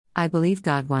I believe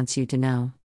God wants you to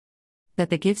know that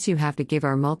the gifts you have to give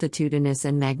are multitudinous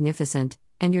and magnificent,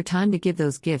 and your time to give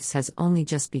those gifts has only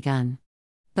just begun.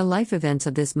 The life events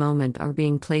of this moment are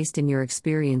being placed in your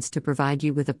experience to provide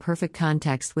you with a perfect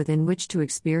context within which to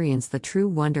experience the true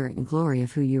wonder and glory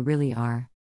of who you really are.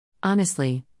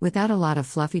 Honestly, without a lot of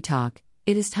fluffy talk,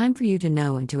 it is time for you to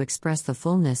know and to express the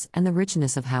fullness and the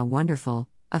richness of how wonderful,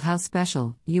 of how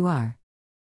special, you are.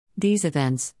 These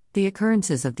events, the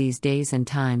occurrences of these days and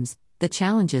times, the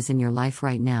challenges in your life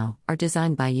right now, are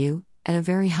designed by you, at a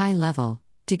very high level,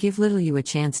 to give little you a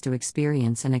chance to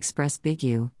experience and express big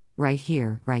you, right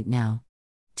here, right now.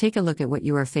 Take a look at what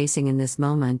you are facing in this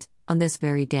moment, on this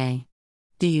very day.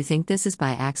 Do you think this is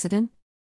by accident?